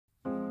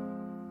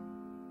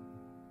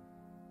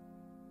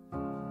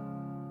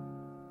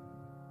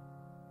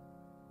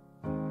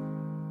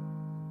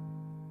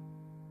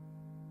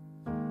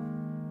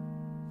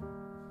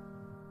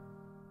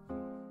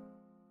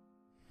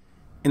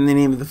In the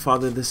name of the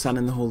Father, the Son,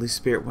 and the Holy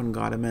Spirit, one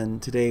God,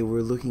 amen. Today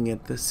we're looking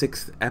at the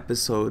 6th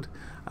episode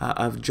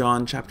of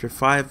John chapter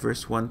 5,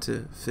 verse 1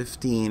 to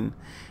 15.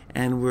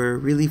 And we're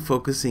really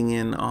focusing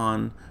in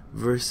on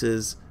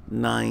verses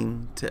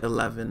 9 to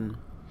 11.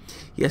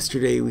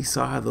 Yesterday we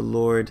saw how the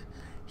Lord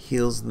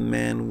heals the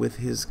man with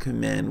his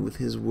command, with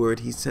his word.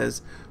 He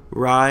says,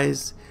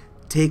 "Rise,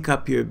 take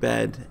up your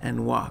bed,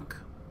 and walk."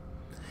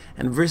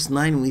 And verse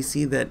 9 we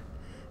see that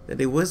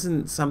it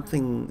wasn't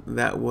something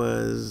that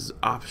was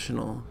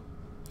optional,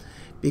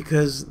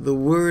 because the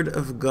Word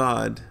of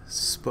God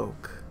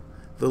spoke,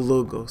 the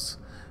Logos,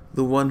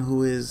 the one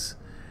who is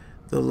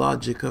the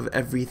logic of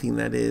everything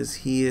that is.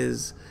 He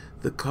is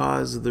the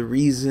cause, the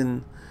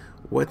reason,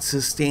 what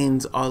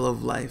sustains all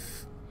of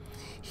life.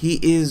 He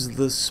is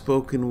the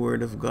spoken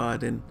Word of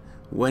God, and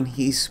when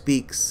He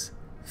speaks,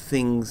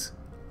 things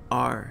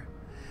are.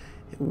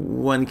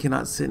 One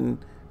cannot sit and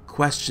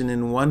question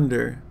and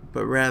wonder,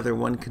 but rather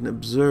one can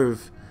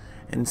observe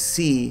and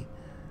see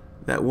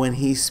that when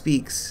He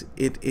speaks,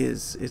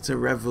 it's a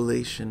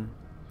revelation.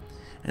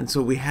 And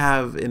so we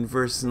have in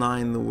verse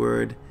 9 the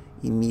word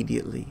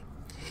immediately.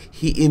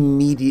 He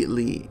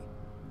immediately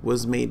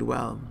was made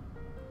well.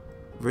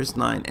 Verse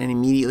 9, and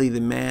immediately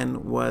the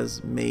man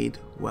was made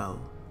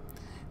well.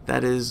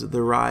 That is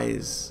the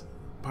rise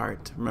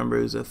part. Remember,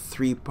 it was a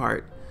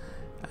three-part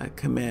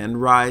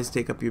command. Rise,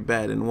 take up your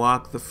bed, and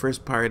walk. The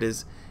first part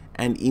is,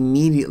 and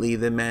immediately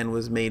the man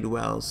was made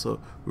well. So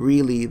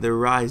really the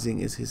rising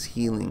is his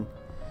healing.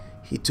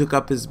 He took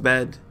up his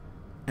bed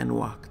and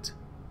walked.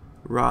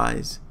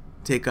 Rise,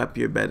 take up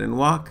your bed and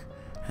walk.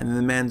 And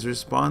the man's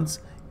response,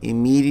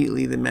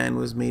 immediately the man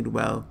was made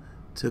well,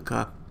 took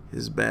up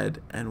his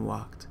bed and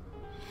walked.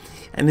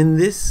 And in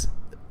this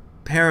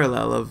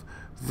parallel of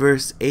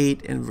verse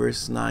 8 and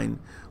verse 9,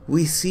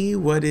 we see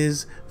what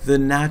is the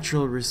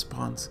natural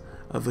response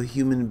of a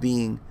human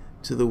being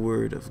to the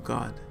Word of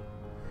God.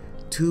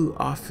 Too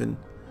often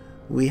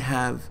we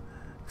have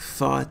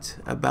thought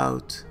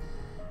about,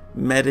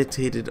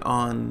 meditated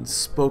on,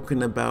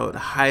 spoken about,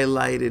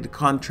 highlighted,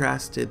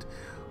 contrasted,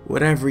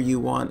 whatever you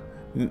want,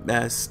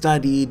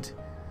 studied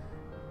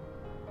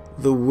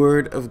the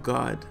Word of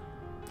God.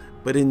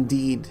 But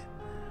indeed,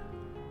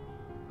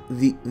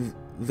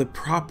 the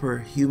proper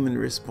human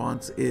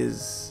response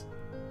is,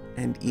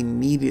 and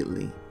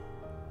immediately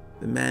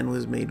the man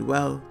was made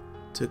well,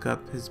 took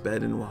up his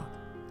bed and walked.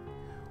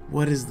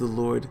 What is the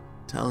Lord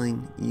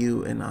telling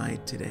you and I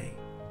today?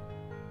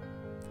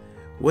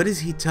 What is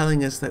He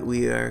telling us that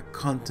we are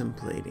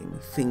contemplating,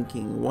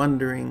 thinking,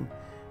 wondering,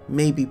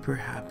 maybe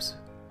perhaps?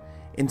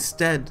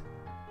 Instead,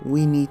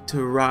 we need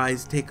to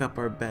rise, take up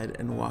our bed,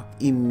 and walk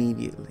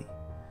immediately.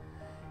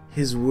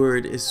 His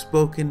word is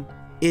spoken.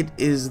 It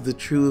is the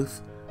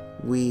truth.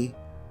 We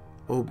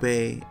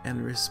obey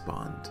and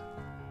respond.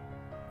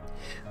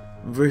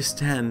 Verse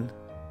 10,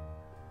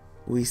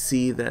 we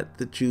see that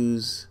the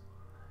Jews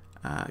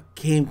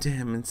came to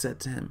Him and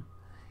said to Him,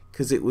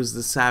 because it was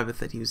the Sabbath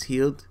that He was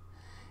healed,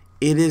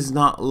 "It is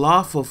not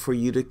lawful for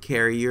you to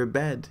carry your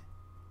bed."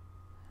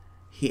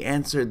 He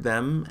answered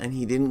them, and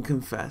He didn't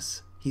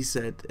confess. He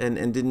said,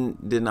 and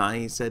didn't deny.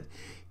 He said,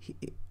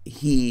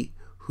 "He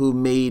who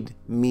made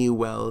me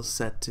well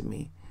said to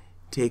me,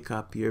 take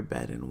up your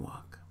bed and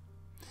walk."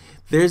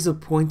 There's a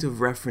point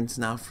of reference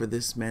now for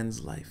this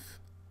man's life.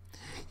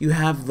 You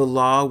have the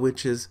law,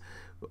 which is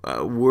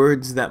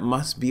words that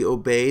must be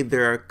obeyed.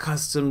 There are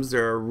customs,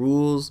 there are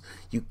rules.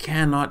 You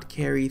cannot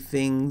carry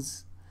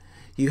things.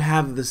 You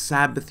have the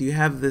Sabbath. You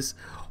have this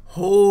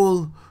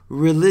whole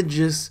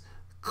religious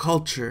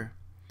culture.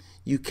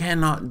 You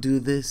cannot do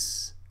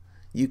this.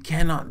 You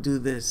cannot do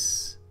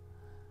this.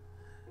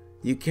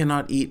 You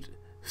cannot eat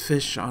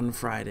fish on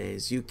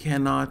Fridays. You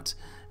cannot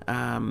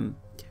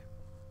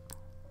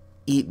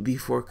eat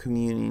before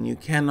communion. You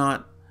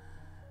cannot.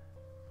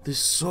 There's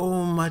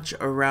so much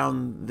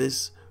around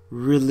this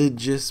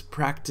religious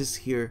practice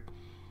here.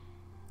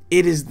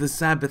 It is the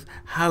Sabbath.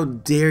 How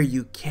dare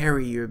you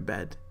carry your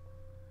bed?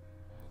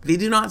 They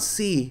do not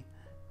see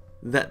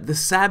that the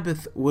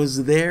Sabbath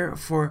was there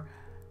for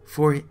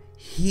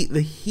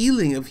the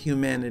healing of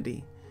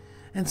humanity.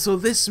 And so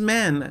this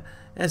man,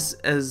 as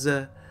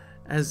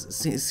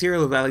St.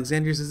 Cyril of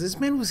Alexandria says, this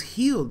man was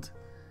healed.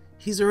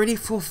 He's already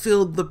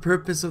fulfilled the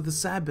purpose of the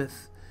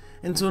Sabbath.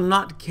 And so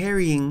not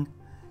carrying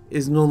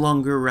is no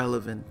longer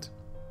relevant.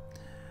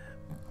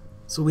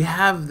 So we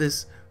have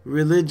this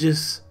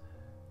religious,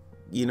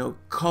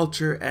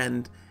 culture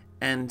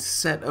and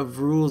set of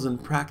rules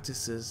and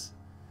practices.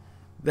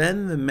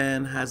 Then the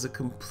man has a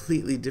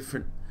completely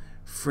different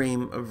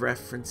frame of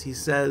reference. He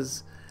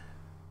says,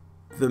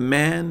 "The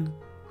man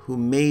who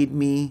made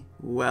me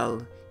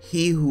well,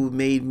 He who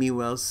made me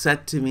well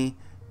said to me,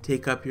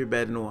 take up your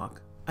bed and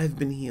walk." I've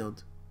been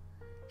healed.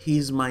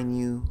 He's my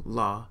new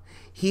law.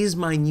 He's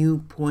my new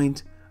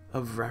point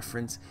of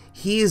reference.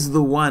 He is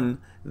the one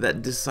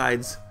that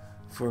decides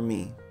for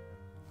me.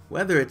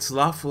 Whether it's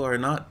lawful or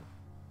not,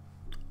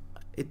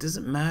 it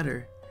doesn't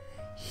matter.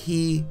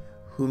 He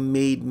who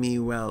made me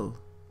well.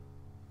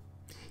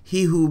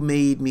 He who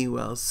made me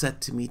well said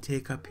to me,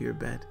 take up your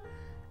bed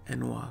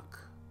and walk.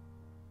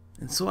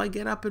 And so I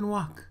get up and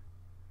walk.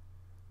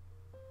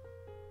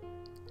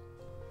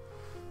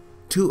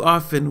 Too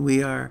often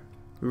we are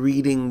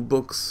reading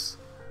books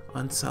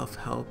on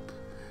self-help.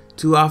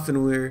 Too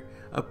often we're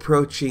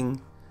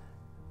approaching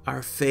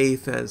our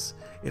faith as,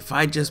 if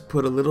I just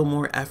put a little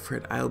more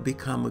effort, I'll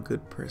become a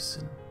good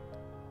person.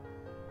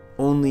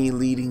 Only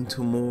leading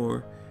to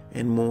more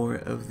and more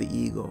of the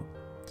ego.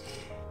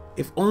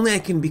 If only I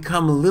can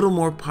become a little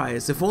more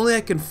pious, if only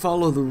I can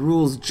follow the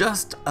rules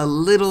just a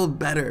little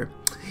better,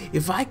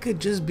 if I could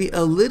just be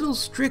a little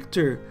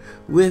stricter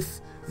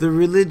with the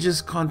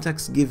religious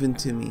context given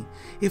to me,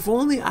 if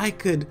only I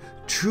could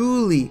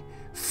truly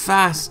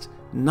fast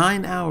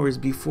 9 hours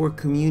before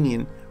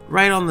communion,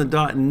 right on the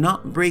dot, and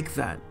not break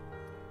that,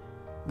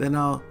 then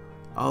I'll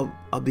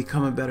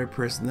become a better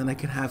person. Then I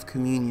can have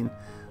communion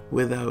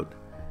without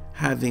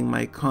having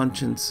my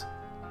conscience,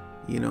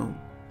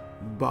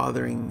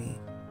 bothering me.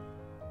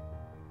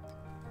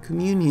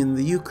 Communion,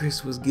 the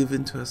Eucharist, was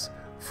given to us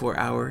for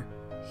our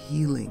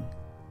healing.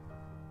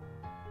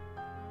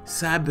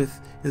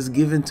 Sabbath is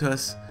given to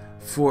us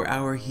for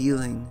our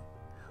healing.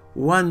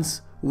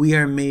 Once we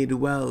are made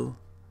well,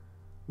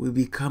 we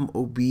become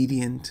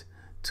obedient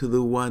to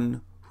the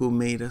one who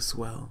made us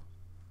well.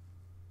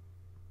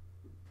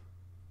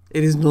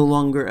 It is no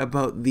longer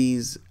about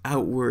these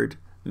outward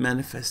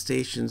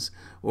manifestations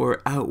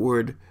or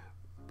outward,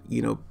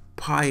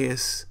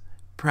 pious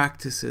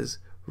practices.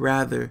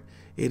 Rather,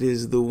 it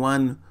is the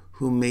one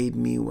who made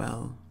me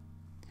well.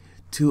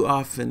 Too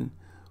often,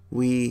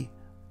 we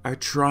are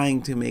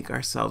trying to make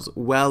ourselves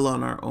well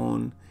on our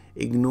own,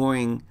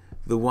 ignoring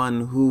the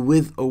one who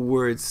with a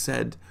word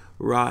said,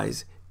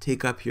 "Rise,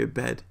 take up your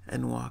bed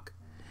and walk."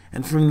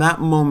 And from that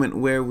moment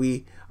where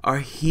we are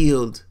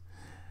healed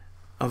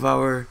of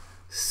our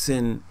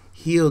sin,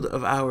 healed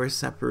of our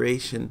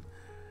separation,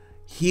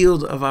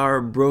 healed of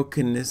our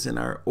brokenness and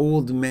our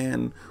old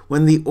man,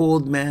 when the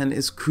old man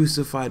is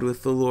crucified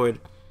with the Lord,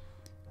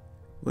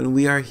 when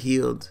we are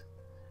healed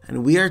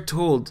and we are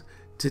told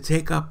to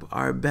take up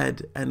our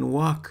bed and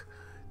walk,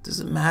 it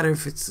doesn't matter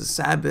if it's the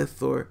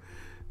Sabbath or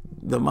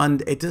the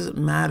Monday, it doesn't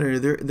matter.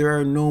 There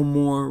are no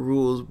more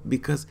rules,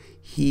 because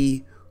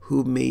he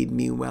who made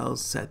me well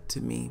said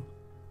to me.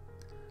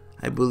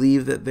 I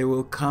believe that there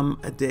will come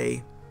a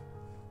day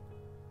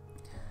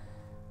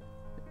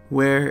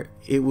where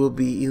it will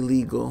be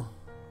illegal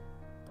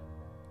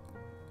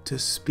to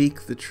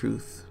speak the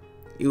truth.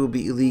 It will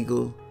be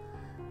illegal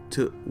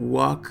to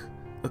walk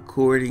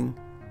according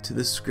to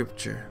the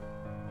scripture.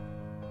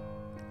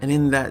 And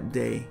in that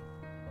day,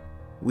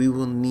 we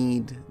will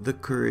need the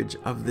courage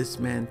of this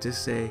man to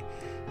say,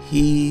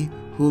 "He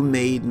who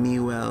made me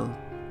well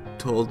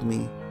told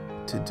me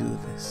to do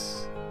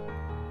this."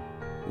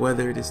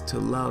 Whether it is to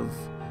love,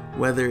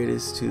 whether it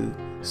is to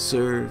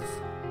serve,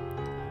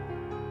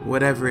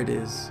 whatever it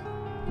is,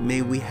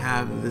 may we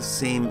have the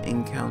same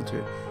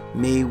encounter.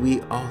 May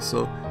we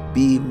also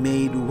be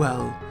made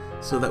well,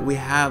 so that we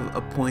have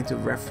a point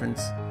of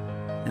reference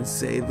and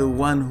say, "The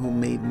one who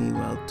made me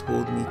well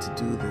told me to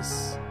do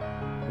this."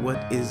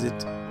 What is it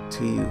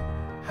to you?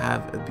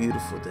 Have a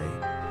beautiful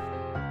day.